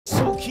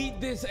keep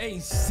this a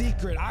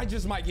secret. I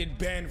just might get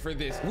banned for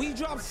this. We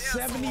dropped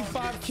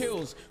 75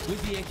 kills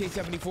with the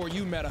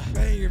AK74u meta.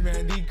 Banger,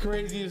 man, the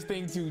craziest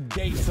thing to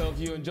date. So if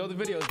you enjoyed the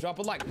video, drop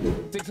a like.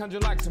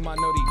 600 likes in my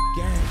Noti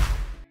gang.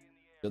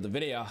 Enjoy the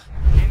video.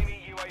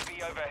 Enemy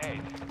UAV overhead.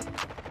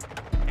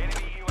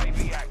 Enemy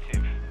UAV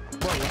active.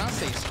 Bro, when I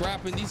say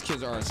scrapping, these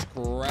kids are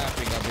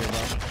scrapping up here,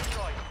 bro.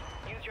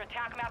 Use your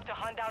attack map to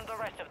hunt down the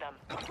rest of them.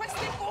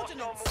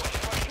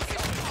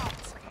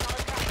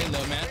 Hey,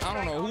 look, man, I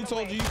don't know who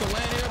told you could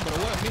land here, but it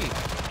wasn't me.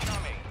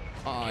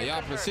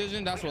 Y'all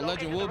precision, that's what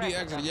Legend will be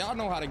exiting. Y'all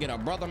know how to get a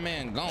brother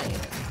man gone.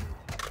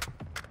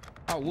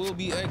 I will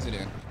be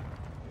exiting.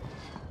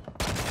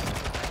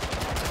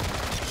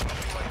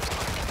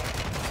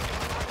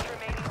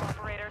 Remaining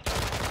operators.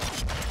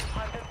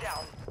 Hunt them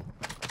down.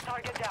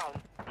 Target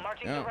down.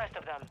 Marching the rest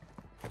of them.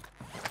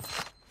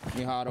 Let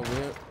me hide over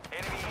here.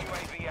 Enemy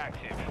UAV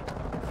active.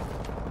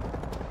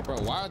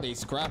 Bro, why are they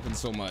scrapping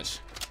so much?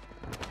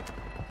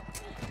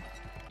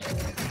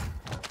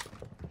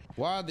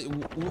 Why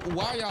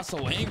are y'all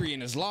so angry in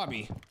this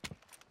lobby?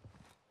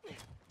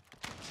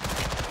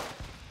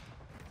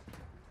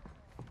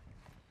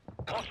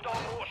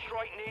 Hostile mortar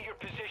strike near your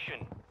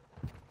position.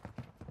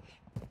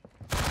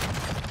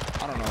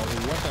 I don't know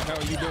what the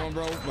hell you doing,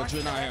 bro, but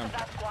you're not him.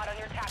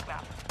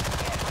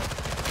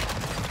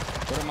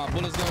 Where did my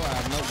bullets go? I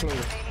have no clue.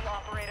 Remaining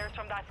operators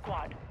from that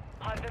squad.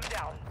 Hunt them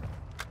down.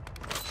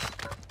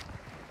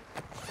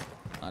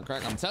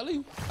 Crack, I'm telling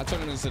you, I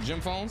turned it into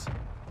gym phones.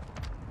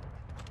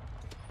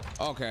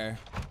 Okay,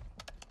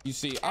 you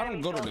see, I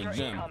don't go to the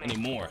gym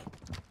anymore,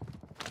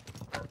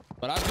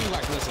 but I do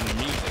like listening to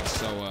music,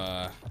 so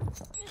I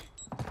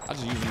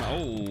just use my.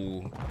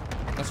 Oh,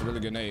 that's a really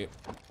good name.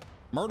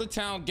 Murder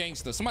Town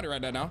Gangster. Somebody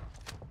write that down.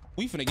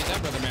 We finna get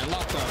that brother man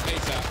locked up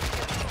ASAP.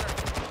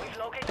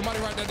 Somebody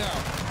write that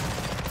down.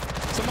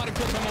 Somebody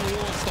put him on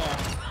World Star.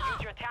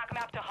 Use your attack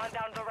map to hunt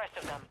down the rest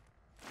of them.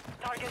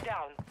 Target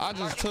down. I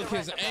just took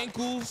his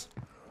ankles.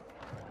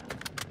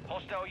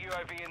 Hostile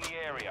UAV in the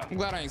area. I'm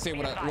glad I ain't saying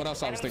what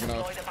else I was thinking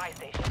of.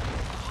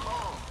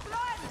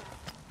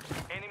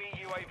 Enemy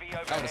UAV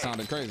overhead. That would have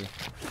sounded crazy.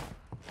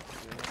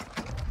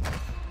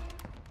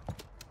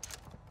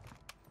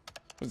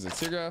 What is it,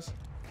 tear gas?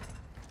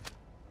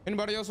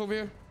 Anybody else over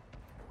here?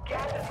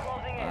 Gas is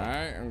closing in. All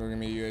right, I'm gonna give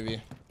me a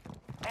UAV.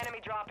 Enemy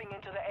dropping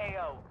into the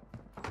AO.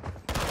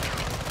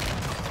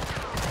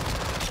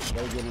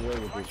 They're getting away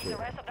with this Marching the shit.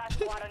 rest of that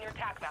squad on your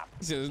attack map.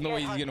 He said there's no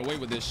way he's getting away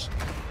with this.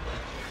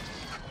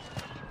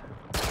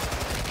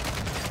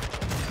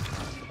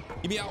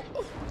 Get me out.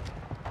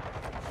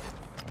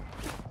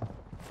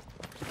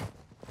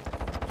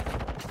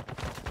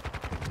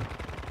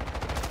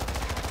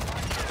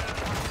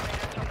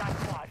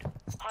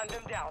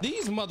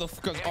 These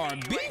motherfuckers are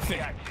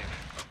beefing.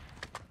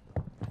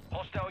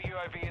 Hostile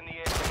UAV in the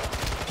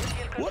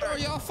area. What are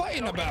y'all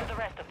fighting about?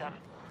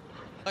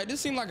 Like,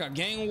 this seemed like a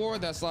gang war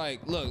that's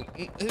like, look,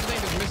 his name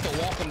is Mr.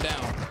 Walk Him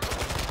Down.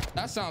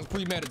 That sounds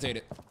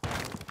premeditated.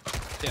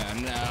 Yeah,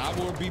 nah, I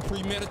will be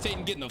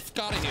premeditating getting the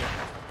fuck out of here.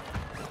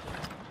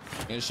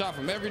 Getting shot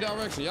from every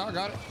direction. Y'all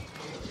got it.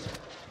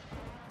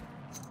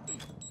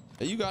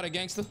 Hey, you got it,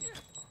 gangster.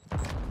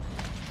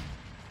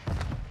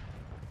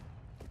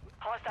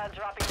 Hostiles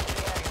dropping into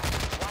the area.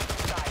 Watch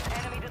the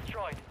side. Enemy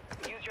destroyed.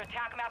 Use your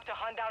attack map to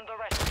hunt down the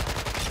rest of them.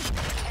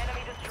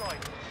 Enemy destroyed.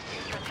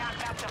 Use your attack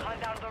map to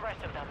hunt down the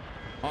rest of them.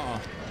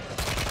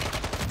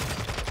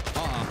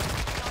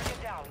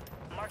 Target down.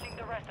 Marching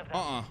the rest of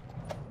them.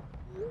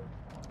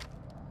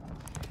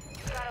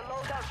 You got a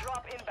loadout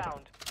drop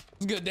inbound.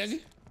 It's good,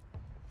 Desi.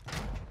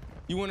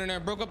 You went in there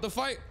and broke up the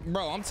fight?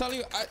 Bro, I'm telling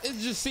you, it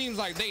just seems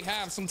like they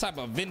have some type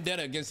of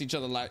vendetta against each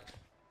other. Like,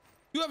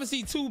 you ever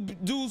see two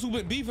dudes who've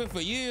been beefing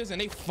for years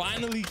and they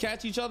finally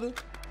catch each other?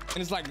 And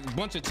it's like a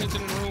bunch of tension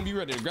in the room. You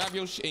ready to grab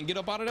your shit and get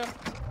up out of there?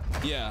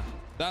 Yeah,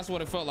 that's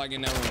what it felt like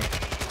in that room.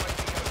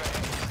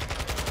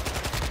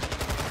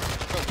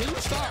 Bro, can you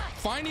stop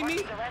finding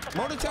me?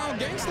 Murder Town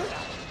Gangster?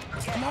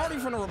 I'm already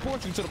finna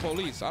report you to the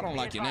police. I don't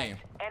like your name.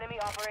 Enemy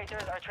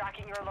operators are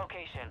tracking your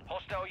location.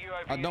 Hostile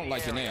UAV. I don't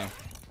like your name.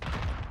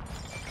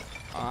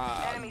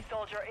 Enemy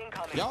soldier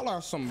incoming. Y'all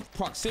are some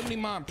proximity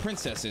mine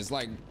princesses.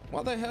 Like,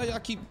 why the hell y'all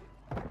keep...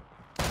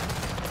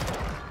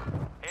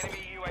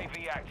 Enemy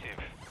UAV active.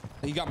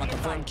 He got my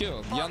confirmed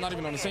kill. Y'all not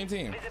even on the same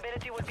team.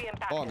 Visibility would be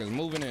impacted. August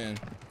moving in.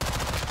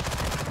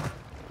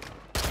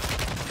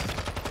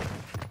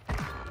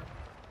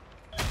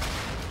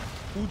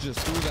 Who just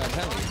threw that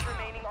heli?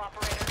 Remaining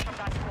operators from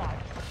that squad.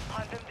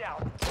 Hunt them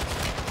down.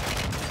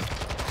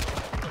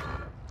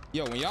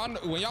 Yo,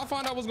 when y'all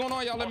find out what's going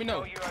on, y'all let me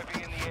know.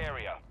 UAV in the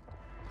area.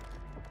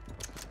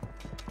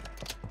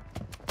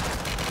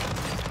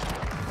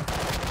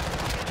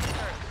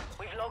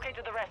 We've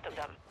located the rest of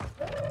them.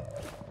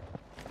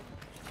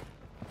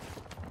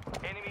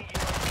 Enemy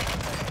UAV.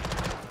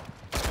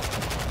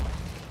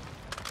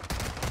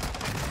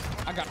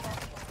 I got.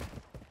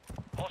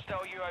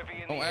 Hostile UAV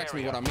in the Don't area. ask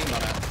me what I mean by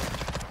that.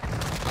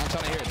 I'm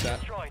trying to hear it, chat.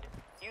 Destroyed.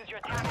 Use your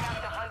attack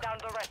map to hunt down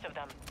the rest of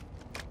them.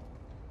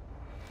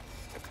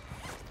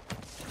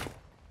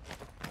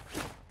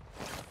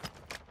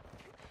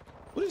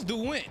 this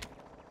dude went?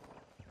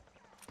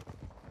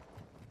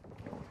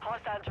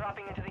 Hostile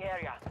dropping into the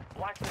area.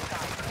 Watch the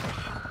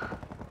sky.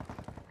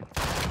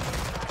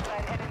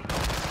 Enemy.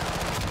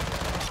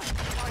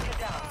 Target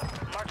down.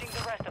 Marking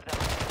the rest of them.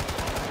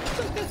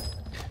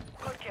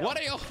 Good kill. Why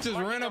they all just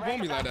ran up on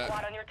me like that?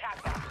 Squad on your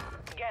tac map.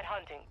 Get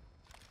hunting.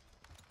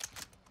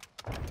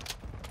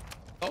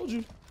 Told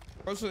you.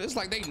 Bro, so it's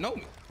like they know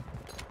me.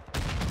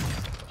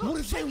 What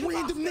is that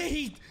random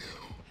nade?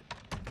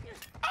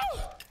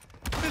 Oh!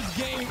 This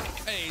game,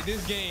 hey,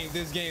 this game,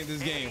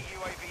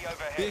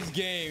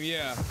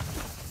 yeah.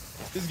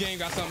 This game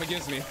got something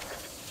against me.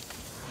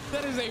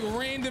 That is a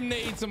random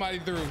nade somebody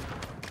threw.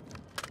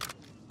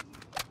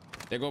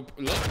 They go,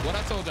 look, what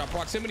I told y'all,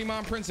 proximity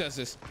mine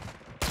princesses.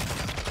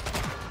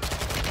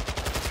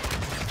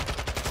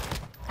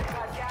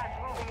 Got gas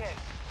moving in.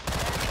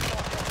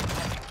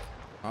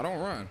 Oh, don't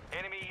run.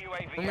 Enemy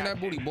UAV. Bring me that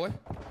booty, boy.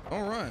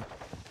 Don't run.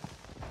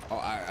 Oh,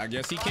 I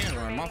guess he can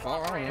run. My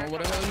fault. I don't know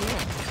what the hell you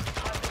want.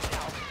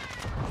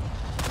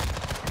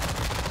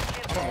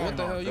 I don't know what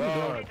the hell you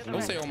doing.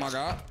 Don't say, oh my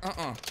God.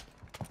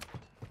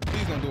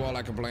 Please don't do all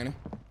that complaining.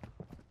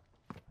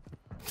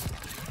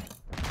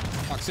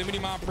 Proximity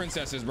mine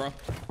princesses, bro.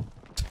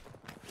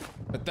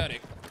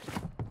 Pathetic.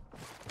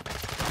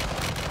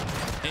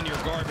 And you're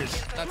garbage.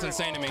 That's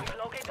insane to me.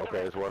 Okay,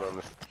 there's one on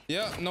this.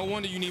 Yeah, no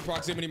wonder you need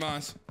proximity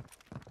mines.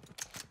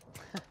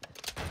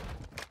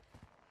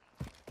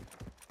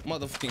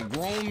 Motherfucking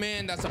grown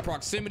man, that's a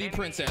proximity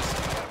princess.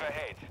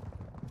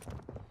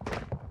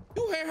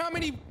 You hear how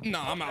many?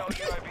 Nah, I'm out.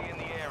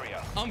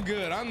 I'm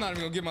good. I'm not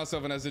even gonna get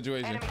myself in that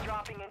situation. Enemy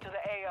dropping into the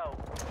AO.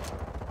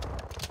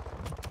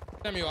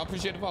 Samuel, I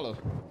appreciate the follow.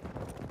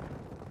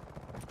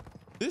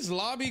 This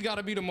lobby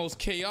gotta be the most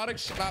chaotic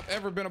shit I've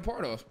ever been a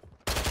part of.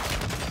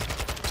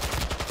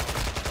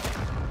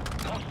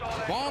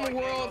 Vaughn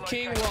World,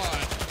 King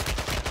Rod.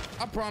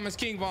 I promise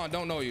King Vaughn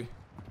don't know you.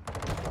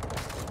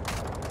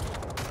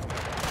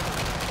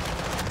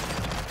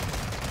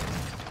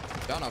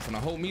 Y'all not finna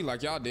hold me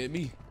like y'all did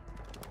me.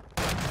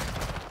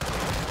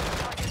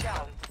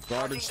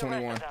 Garbage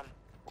 21.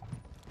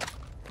 I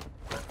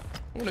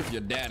wonder if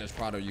your dad is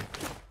proud of you.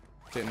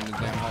 Sitting in this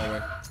damn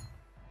hallway.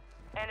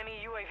 Enemy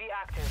UAV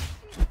active.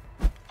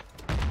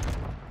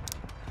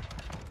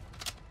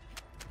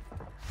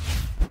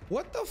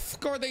 What the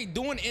fuck are they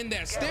doing in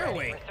that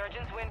stairway?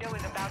 Resurgence window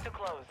is about to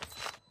close.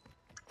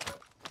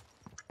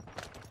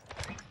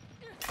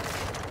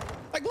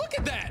 Like, look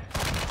at that.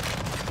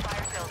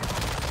 Fire building.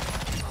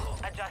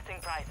 Adjusting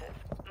prices.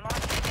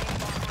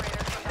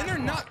 And they're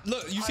not,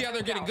 look, you see how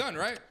they're getting gunned,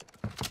 right?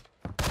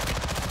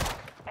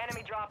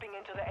 Enemy dropping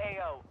into the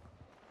AO.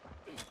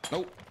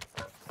 Nope.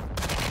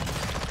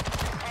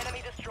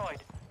 Enemy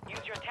destroyed.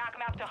 Use your tac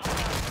map to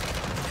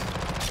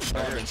hunt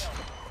down. Garbage.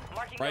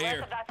 Marking Right the rest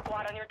here. of that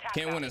squad on your tac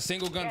Can't map. win a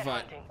single Get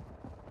gunfight. hunting.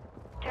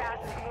 Gas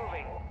is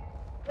moving.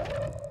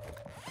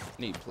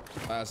 Need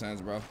fast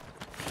hands, bro.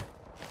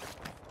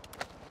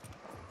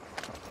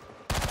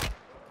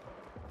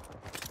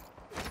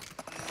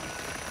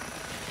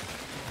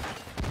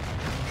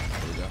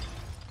 There we go.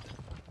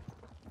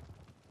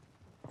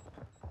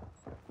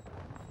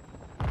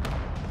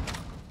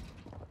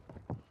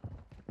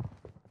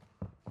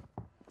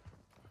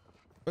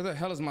 Where the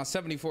hell is my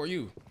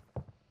 74U?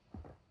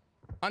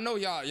 I know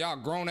y'all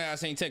grown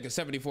ass ain't taking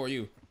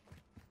 74U.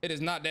 It is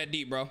not that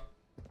deep, bro.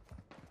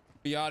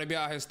 Y'all to be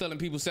out here stealing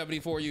people's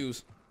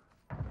 74Us.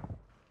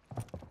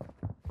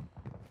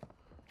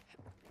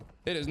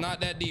 It is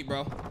not that deep,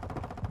 bro.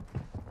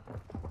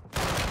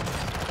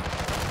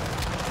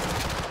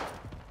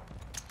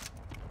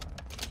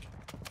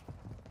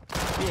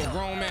 You a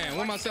grown man.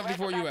 Where my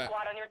 74U at?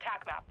 Squad on your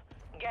tac map.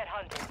 Get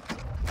hunting.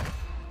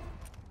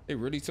 They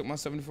really took my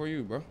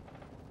 74U, bro.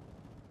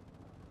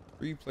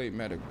 Replay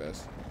medic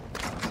best.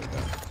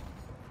 Resurgence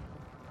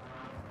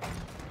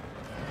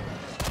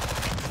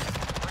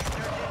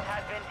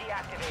has been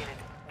deactivated.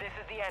 This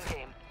is the end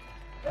game.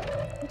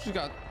 What you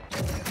got?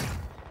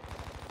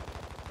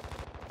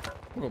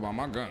 I'll go buy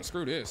my gun.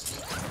 Screw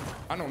this.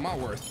 I know my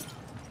worth.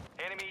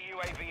 Enemy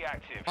UAV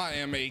active. I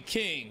am a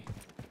king.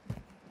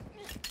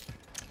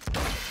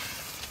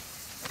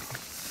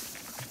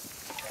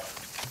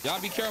 Y'all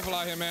be careful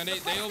out here, man.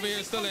 They over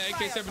here stealing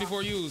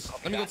AK74Us.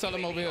 Let me go tell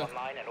them over here.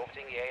 Online and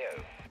orbiting the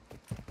AO.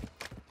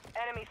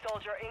 Enemy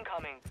soldier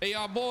incoming. Hey,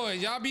 y'all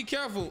boys, y'all be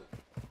careful.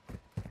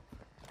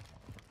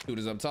 Dude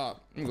is up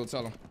top. Let me go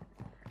tell them.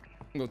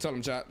 Let me go tell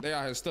them, chat. They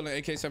out here stealing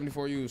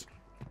AK74Us.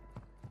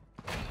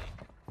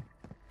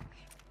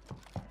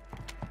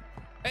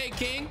 Hey,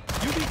 King,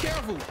 you be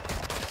careful.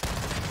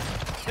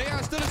 They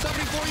are stealing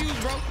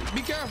 74Us, bro.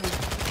 Be careful.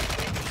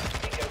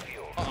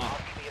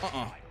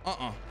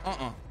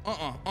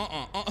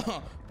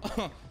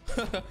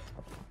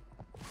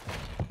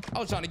 I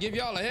was trying to give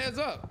y'all a heads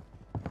up.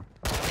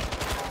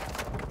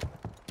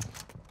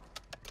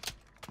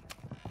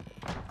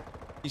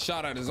 He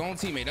shot at his own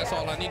teammate. That's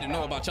all I need to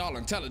know about y'all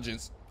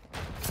intelligence.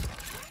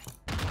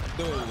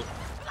 Dude.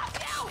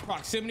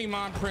 Proximity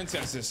mine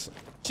princesses.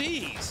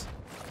 Jeez.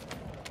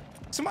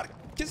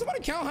 Can somebody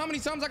count how many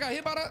times I got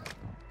hit by that?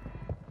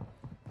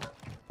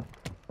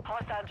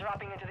 Hostile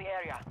dropping into the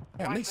area.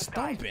 Man, Watch they the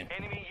skies. stomping.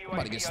 Enemy I'm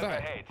about to get UAV stuck.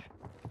 overhead.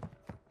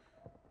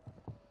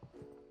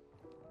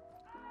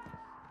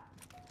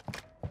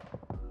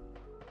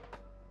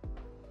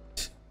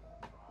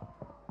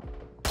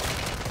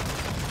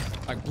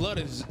 Like blood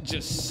is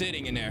just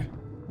sitting in there.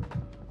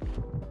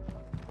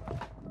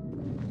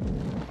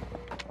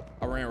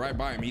 I ran right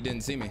by him. He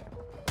didn't see me.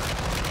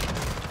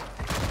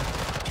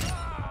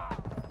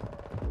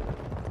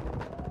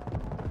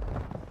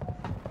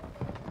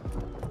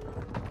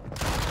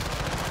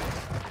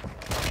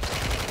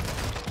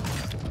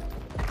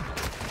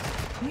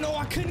 No,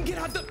 I couldn't get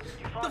out the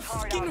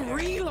fucking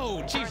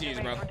reload. GG's,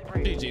 bro.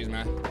 GG's,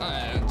 man.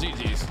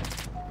 GG's.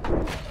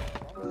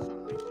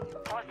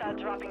 Hostile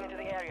dropping into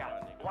the area.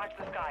 Watch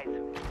the skies.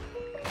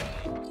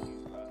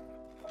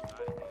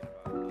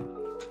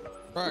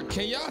 Bro,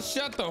 can y'all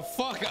shut the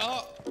fuck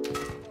up?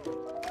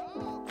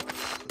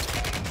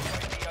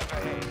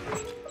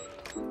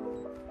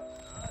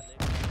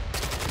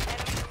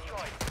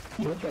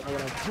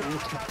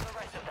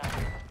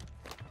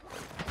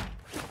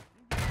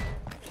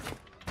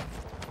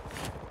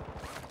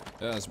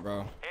 Yes,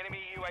 bro. Enemy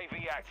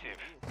UAV active.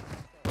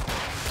 I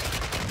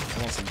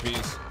want some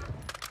peace.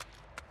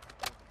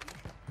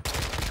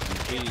 Some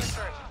peace.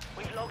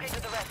 We've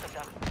located the rest of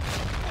them.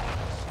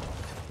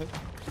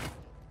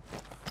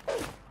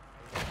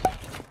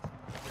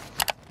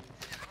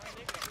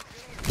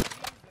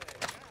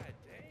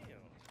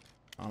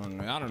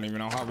 I don't even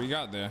know how we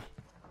got there.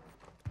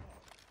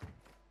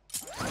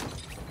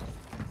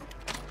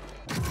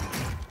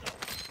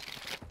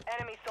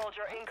 Enemy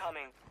soldier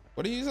incoming.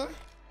 What did you say?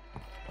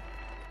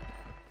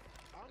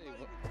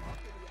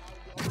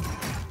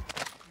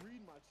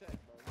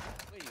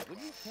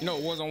 You know,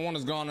 Warzone 1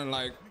 is gone in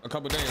like a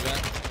couple days,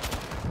 right?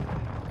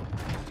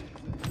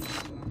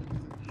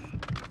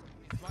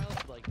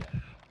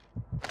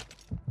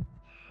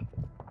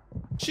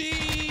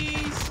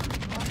 Cheese!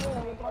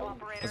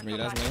 That's me,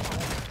 that's me.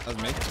 That's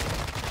me.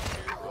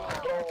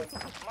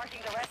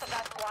 Marking the rest of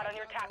that squad on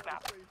your tac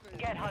map.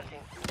 Get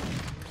hunting.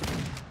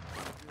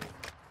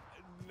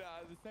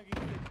 Nah, the second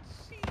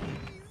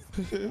you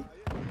said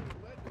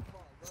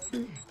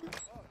cheese.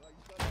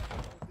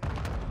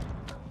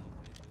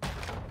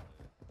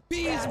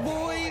 Peace,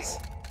 boys!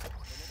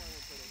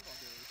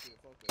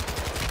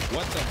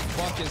 What the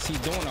fuck is he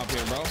doing up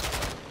here, bro?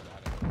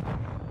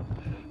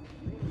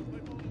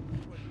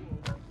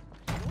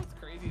 What's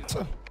crazy is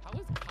how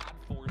is COD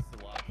 4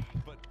 still up?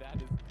 But that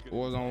is good.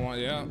 Warzone 1,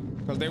 yeah.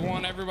 Because they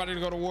want everybody to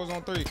go to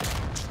Warzone 3.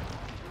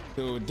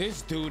 Dude,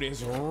 this dude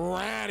is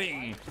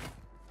ratting.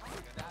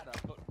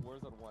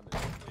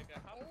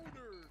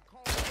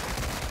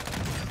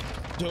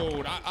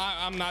 Dude,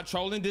 I'm not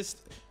trolling this.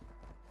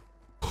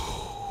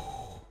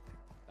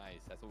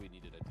 Nice, that's what we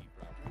needed, a deep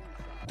round.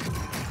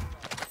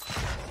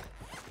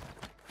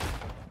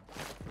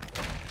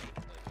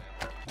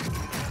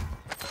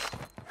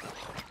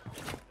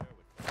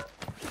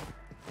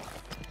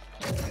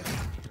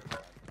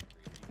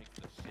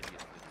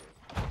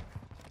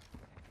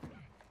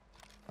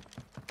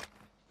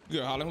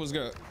 Good, Holland, what's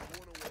good?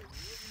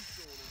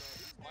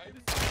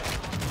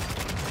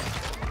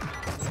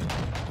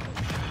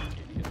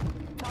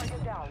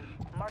 Target down.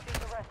 Marking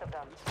the rest of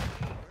them.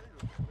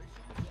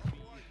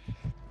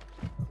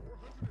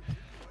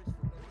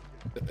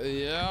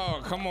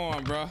 Yo, come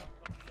on, bro.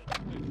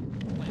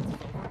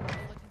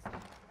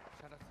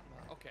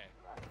 Okay.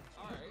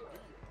 Alright.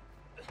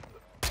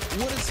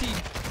 What is he?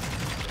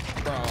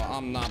 Bro,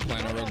 I'm not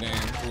playing a real game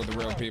with the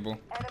real people.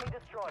 Enemy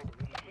destroyed.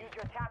 Use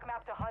your tac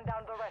map to hunt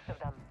down the rest of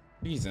them.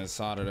 He's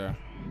inside of there.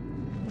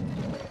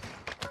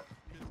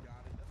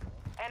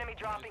 Enemy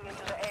dropping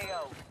into the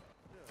AO.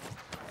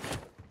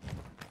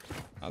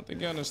 I think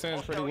he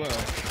understands pretty well. Kill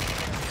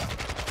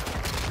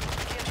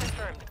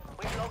confirmed.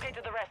 We've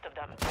located the rest of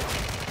them.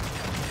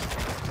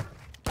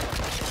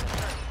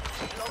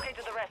 We've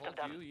located the rest of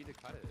them. You need to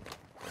cut it.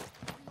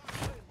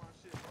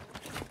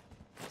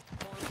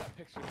 What was that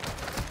picture?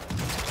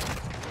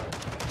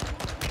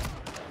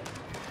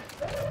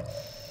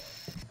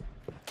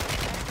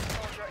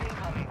 Soldier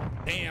incoming.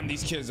 Damn,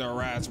 these kids are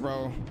rats,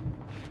 bro.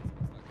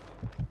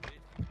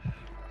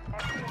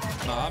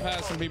 Nah, I've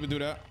had some people do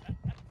that.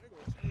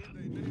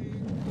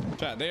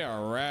 Chat, they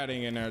are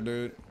ratting in there,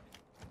 dude.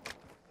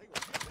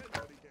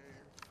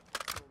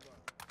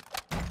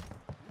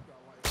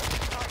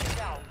 Target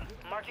down.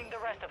 Marking the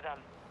rest of them.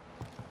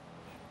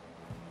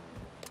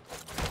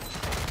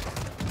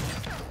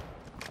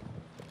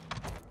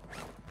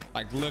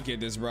 Like, look at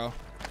this, bro.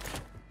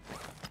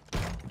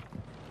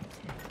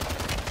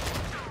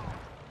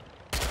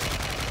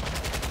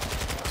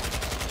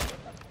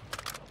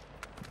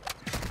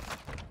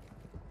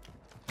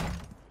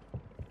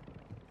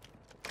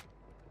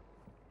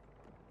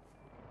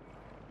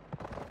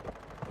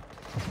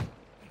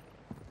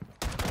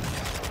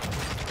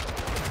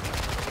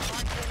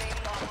 Mark the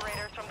remaining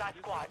operators from that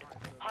squad.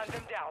 Hunt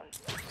them down.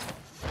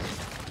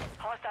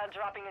 Hostile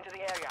dropping into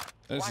the area.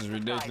 This Watch is the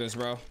ridiculous,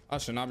 bro. I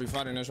should not be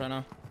fighting this right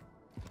now.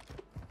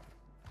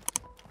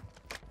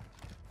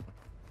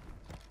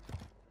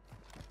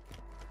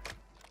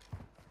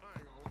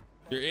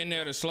 You're in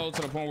there to slow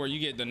to the point where you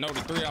get the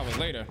noted 3 hours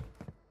later.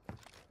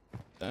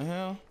 The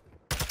hell?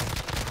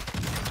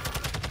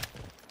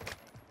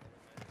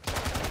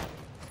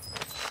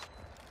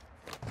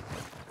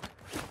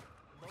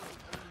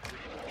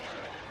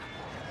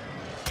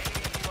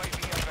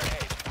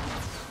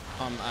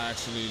 I'm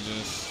actually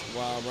just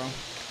wow, bro.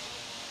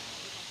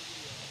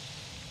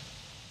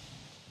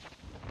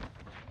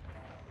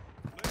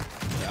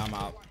 Yeah, I'm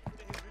out.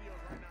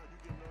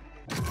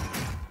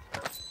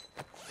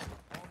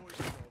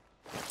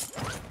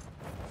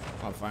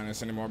 I don't find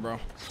this anymore, bro.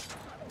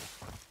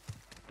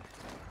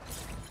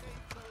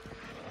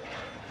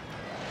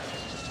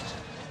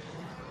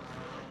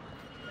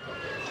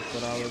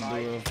 What I would do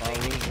if I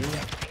was you.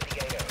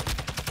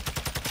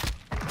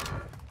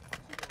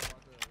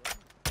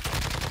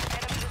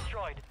 Enemy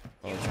destroyed.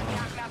 Use your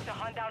attack map to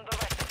hunt down the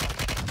rest of them.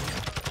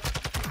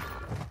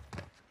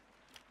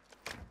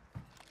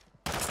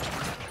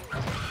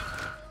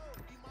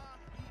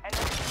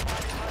 Enemy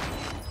spotted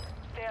hunting.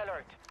 Stay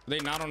alert. They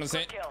not on the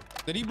same. Kill.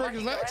 Did he break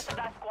his Marking the legs? rest of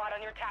that squad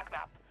on your attack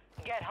map.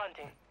 Get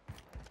hunting.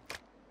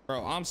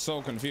 Bro, I'm so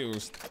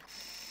confused.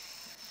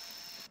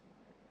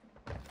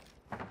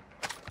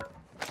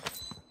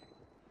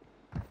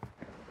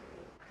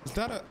 Is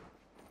that a...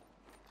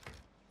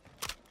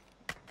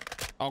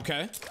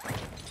 Okay.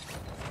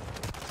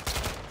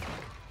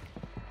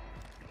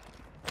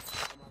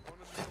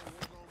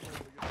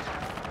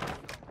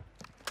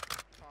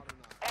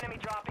 Enemy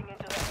dropping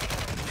into the...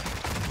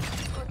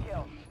 Good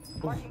kill.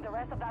 Marking the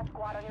rest of that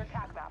squad on your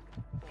attack map.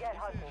 Get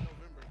hunting.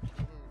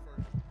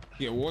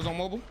 Yeah, Warzone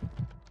mobile?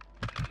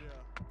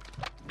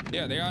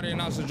 Yeah, they already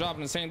announced the drop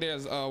in the same day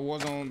as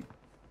Warzone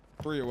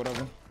 3 or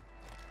whatever.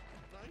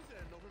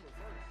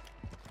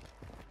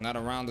 Not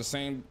around the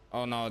same.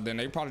 Oh no, then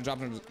they probably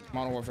dropped in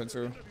Modern Warfare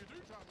 2.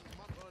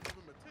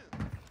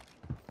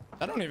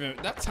 I don't even,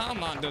 that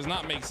timeline does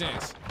not make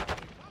sense.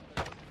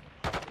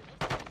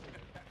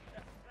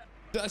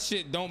 That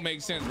shit don't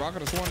make sense, bro. I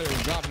could have sworn they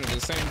were dropping it the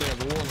same day as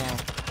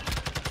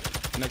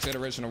Warzone. Next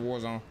iteration of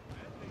Warzone.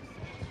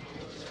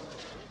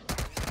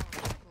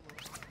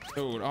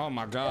 Dude, oh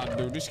my god,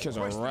 dude, these kids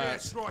are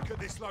rats. Strike at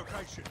this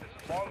location.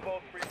 Longbow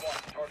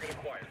 3-1, target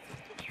acquired.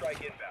 Strike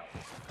inbound.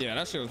 Yeah,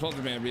 that shit was supposed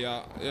to be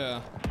out.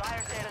 Yeah,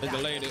 Fire status they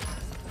delayed it.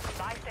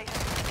 Buy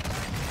station.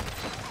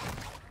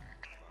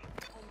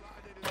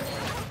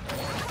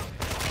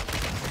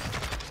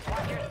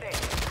 Watch your six.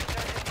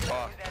 Search is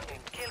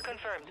ending. Kill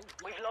confirmed.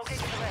 We've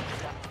located the rest of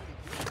them.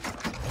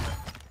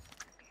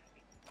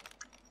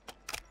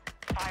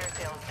 Fire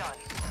sales done.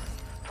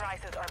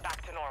 Prices are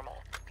back to normal.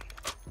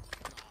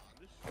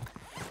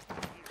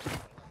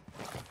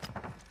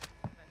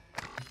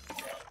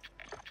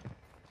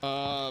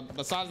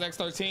 Besides the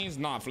X13s,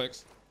 nah,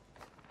 Flex.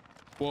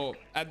 Well,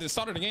 at the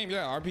start of the game,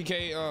 yeah,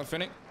 RPK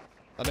Fennec.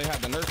 They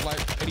had the nerf like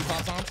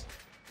 85 times.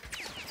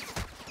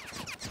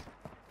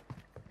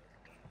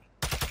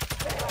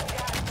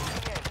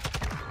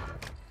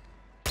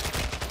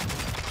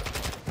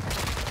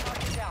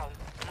 Target down.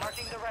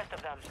 Marking the rest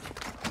of them.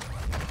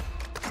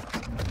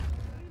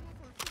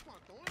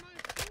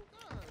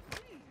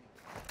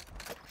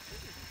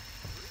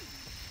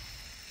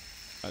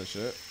 That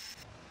shit.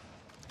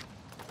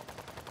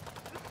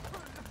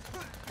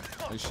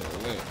 They shit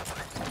lit.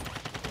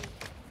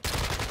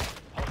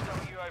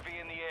 Hostile UAV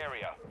in the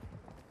area.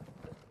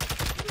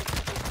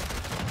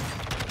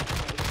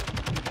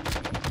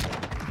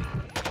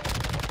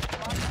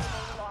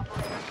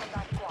 Operators from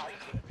that squad.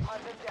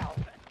 Hunt them down.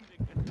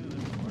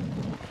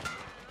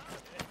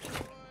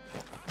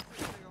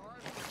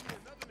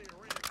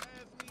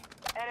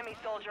 Enemy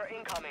soldier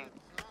incoming.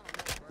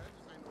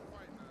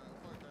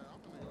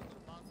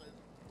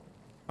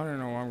 I don't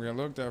know where I'm getting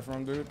looked at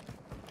from, dude.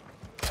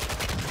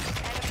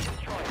 Enemy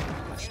destroyed.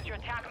 Use your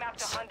attack map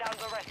to hunt down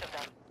the rest of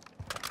them.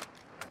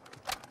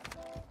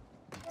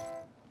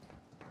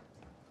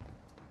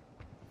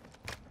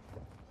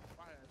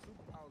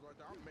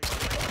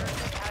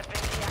 Has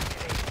been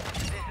deactivated.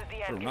 This is the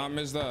Do end game. not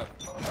miss that.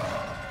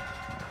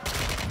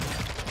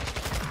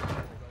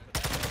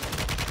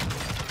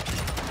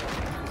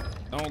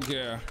 Don't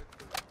care.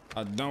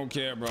 I don't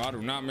care, bro. I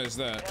do not miss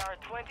that. There are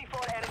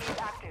 24 enemies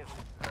active.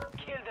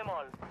 Kill them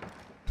all.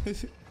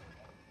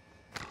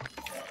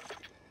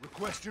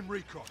 Requesting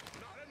recon.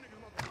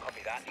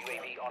 Copy that.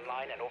 UAV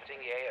online and orbiting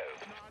the AO.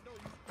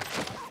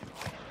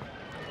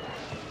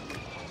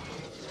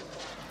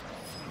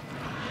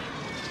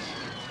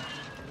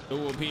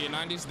 Dual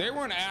P90s. They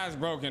weren't as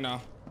broken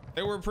though.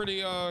 They were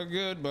pretty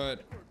good,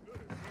 but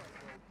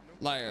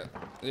like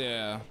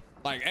yeah,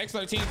 like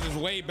X13s is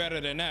way better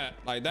than that.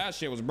 Like that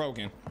shit was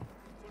broken.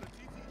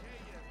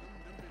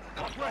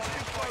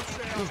 Requesting close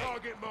air.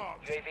 Target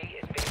marked.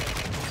 UAV is being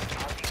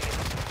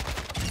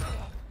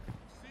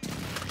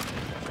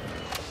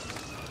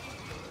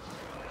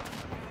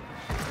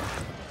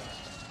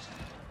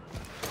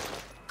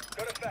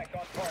Good effect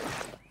on target.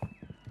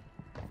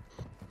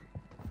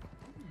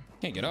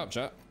 Can't get up,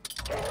 chat.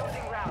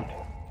 Closing round.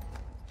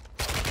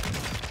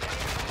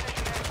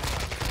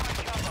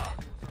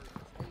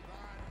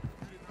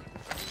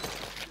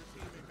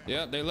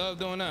 Yep, they love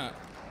doing that.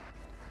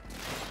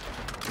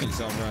 Need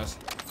self-rest.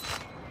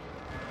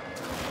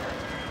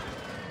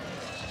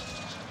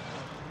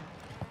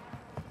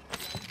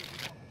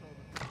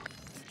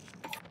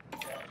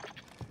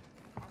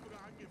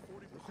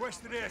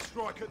 Requested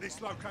airstrike at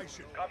this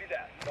location. Copy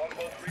that.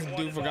 Longbow 3-1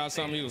 Dude is forgot on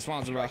something he was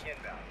sponsored by. Strike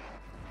inbound.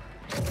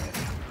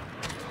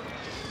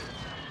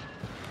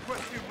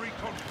 Requesting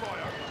recon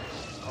fire.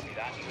 Copy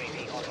that.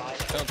 UAV online.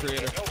 Hell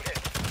creator. No hit.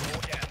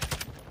 More gas.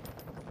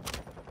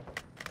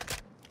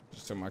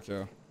 Just took my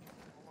kill.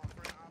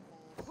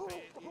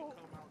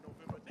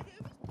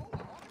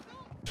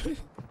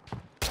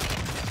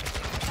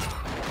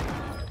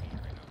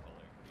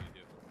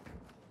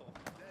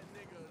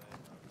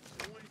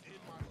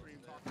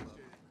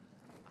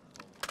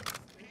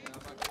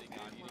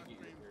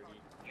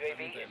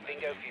 UAV is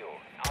bingo fuel.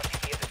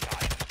 RTB at the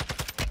time.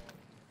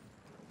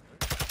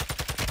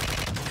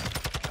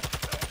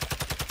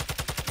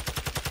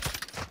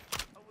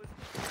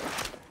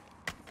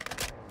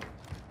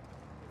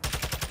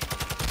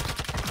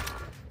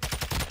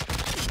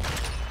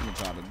 Let me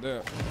try to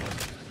dip.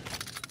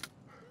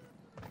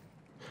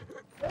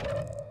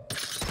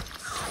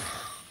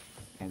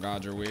 Oh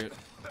God, you're weird.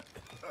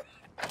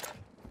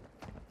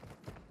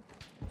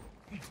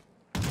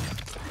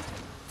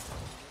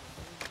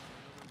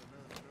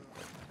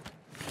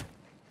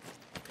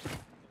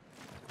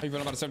 How you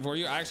feeling about the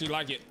 74u? I actually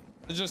like it.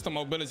 It's just the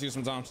mobility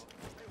sometimes.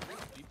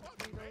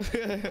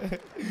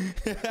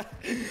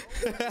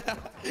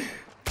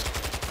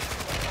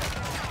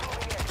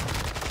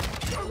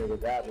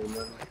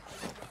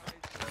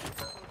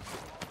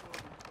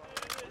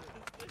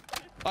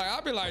 Like,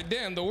 I'll be like,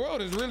 damn, the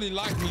world is really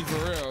like me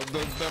for real.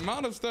 The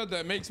amount of stuff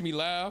that makes me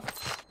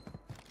laugh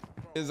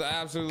is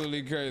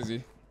absolutely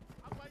crazy.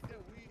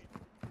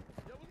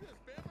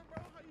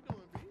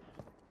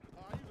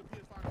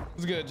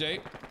 What's good,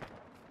 Jake?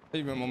 How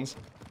you been, mamas?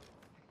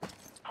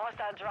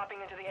 Hostiles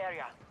dropping into the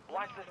area.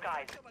 Watch the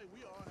skies.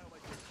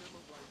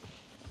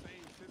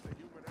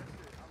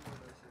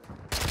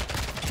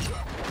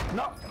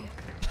 No.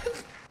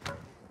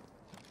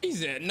 He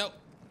said no.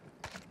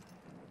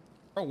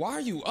 Bro, why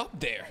are you up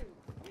there?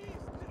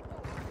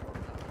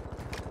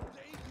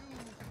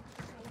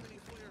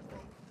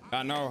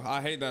 I know.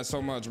 I hate that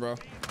so much, bro.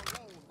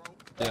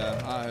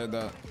 Yeah, I hate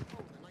that.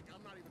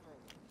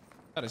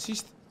 That is she.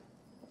 10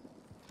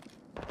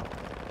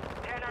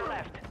 are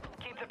left.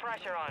 Keep the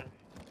pressure on.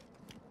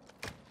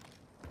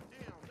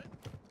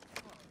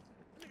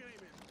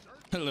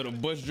 A little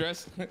bush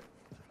dress. I'm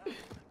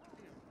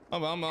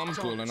cooling. I'm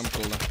cooling. I'm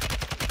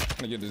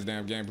gonna get this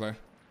damn gameplay.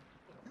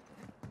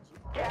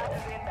 Gas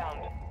is inbound.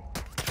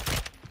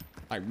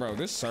 Like, bro,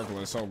 this circle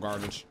is so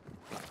garbage.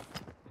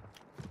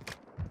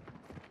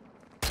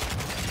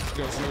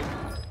 Go, Snoop.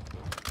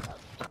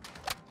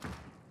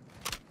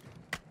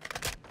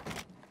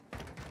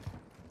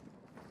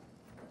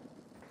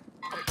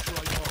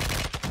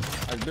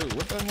 Like, dude,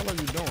 what the hell are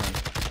you doing?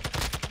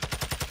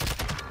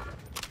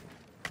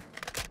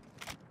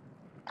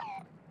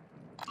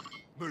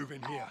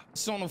 Moving here.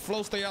 It's on the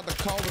flow, stay out the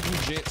Call of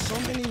Duty jet. So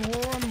many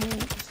war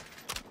moves.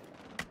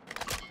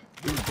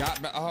 Dude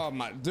got back. Oh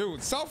my,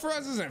 dude,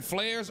 self-reses and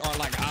flares are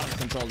like out of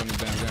control in this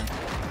damn game.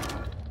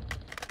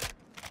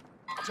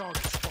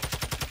 Target spot.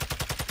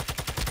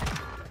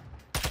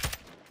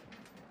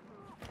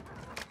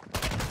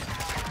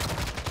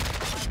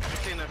 He's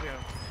sitting up here.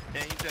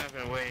 Yeah, he's sitting up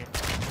here waiting.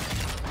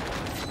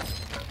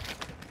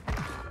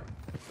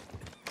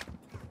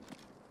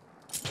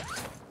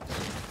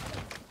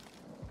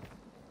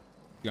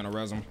 You gonna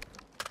res him?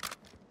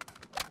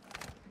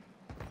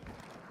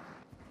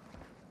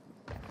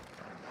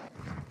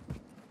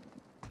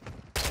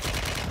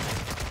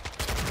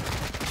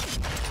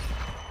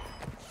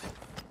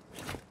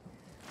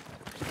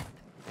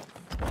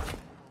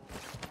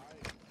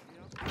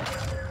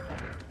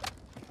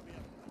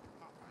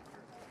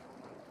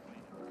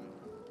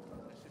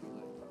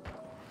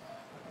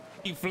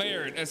 He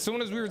flared. As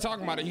soon as we were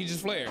talking about it, he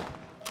just flared.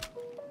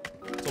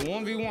 So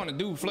 1v1, a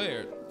dude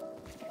flared.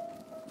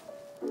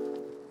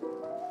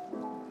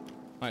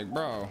 Like,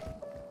 bro.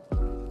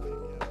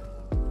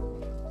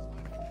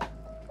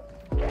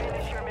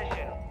 Finish your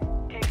mission.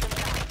 Take them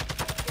back.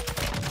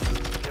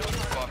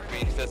 Fuck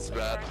me, that's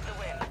bad.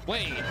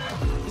 Wait,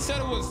 he said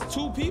it was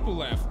 2 people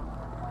left.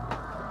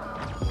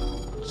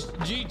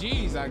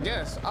 GG's, I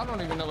guess. I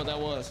don't even know what that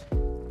was.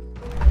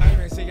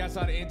 Alright, so you guys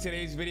saw in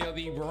today's video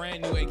the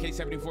brand new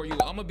AK74u. I'm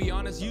gonna be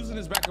honest, using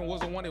this back in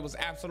Warzone 1, it was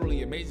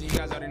absolutely amazing. You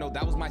guys already know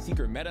that was my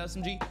secret meta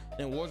SMG.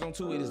 In Warzone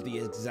 2, it is the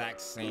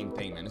exact same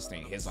thing, man. This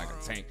thing hits like a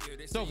tank.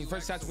 So for the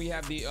first stats, we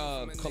have the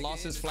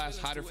Colossus flash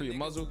hider for your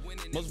muzzle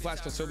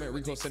flash concealment,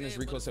 recoil settings,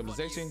 recoil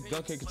stabilization.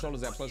 Gun kick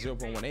controllers at plus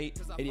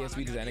 0.18, ADS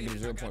speed is at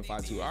negative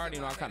 0.52. I already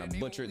know I kind of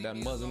butchered that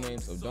muzzle name,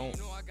 so don't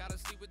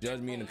judge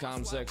me in the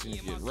comment section.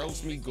 If you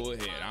roast me, go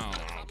ahead. I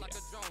don't care.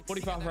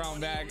 45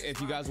 round bag. If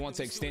you guys want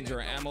to extend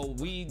your ammo,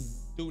 we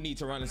do need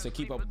to run is to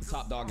keep up with the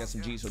top dog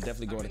SMG, so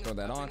definitely go ahead and throw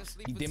that on.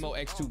 The Demo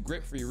X2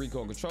 grip for your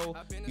recoil control.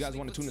 You guys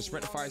want to tune the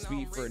sprint to fire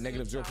speed for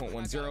negative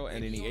 0.10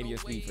 and then the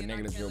ADS speed for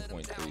negative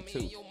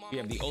 0.32. We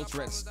have the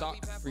Ultra Red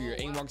stock for your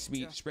aim walk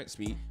speed, sprint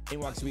speed.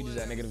 Aim walk speed is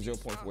at negative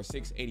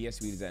 0.46. ADS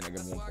speed is at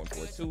negative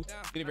 1.42. In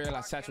the very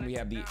last section, we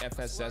have the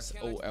FSS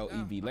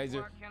OLEV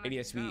laser.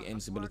 ADS speed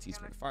and stability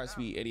sprint to fire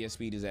speed. ADS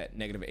speed is at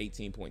negative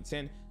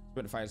 18.10.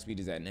 Sprint to fire speed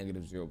is at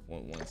negative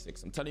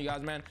 0.16. I'm telling you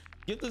guys, man,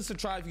 give this a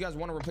try if you guys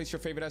want to replace your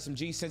favorite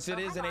SMG. Since it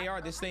is an AR,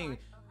 this thing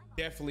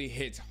definitely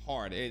hits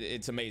hard.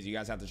 It's amazing. You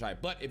guys have to try it.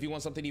 But if you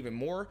want something even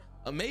more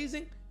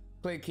amazing,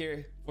 click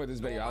here for this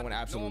video. I want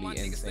absolutely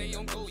insane.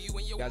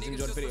 You guys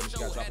enjoyed the video. Make sure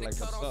you guys drop a like,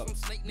 thumbs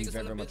up. Be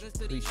very much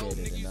appreciated.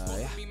 And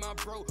yeah.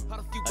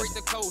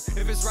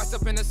 If it's right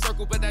up in a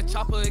circle, but that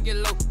chopper it get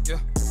low. Yeah.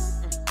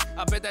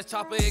 I bet that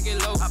chopper it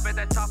get low.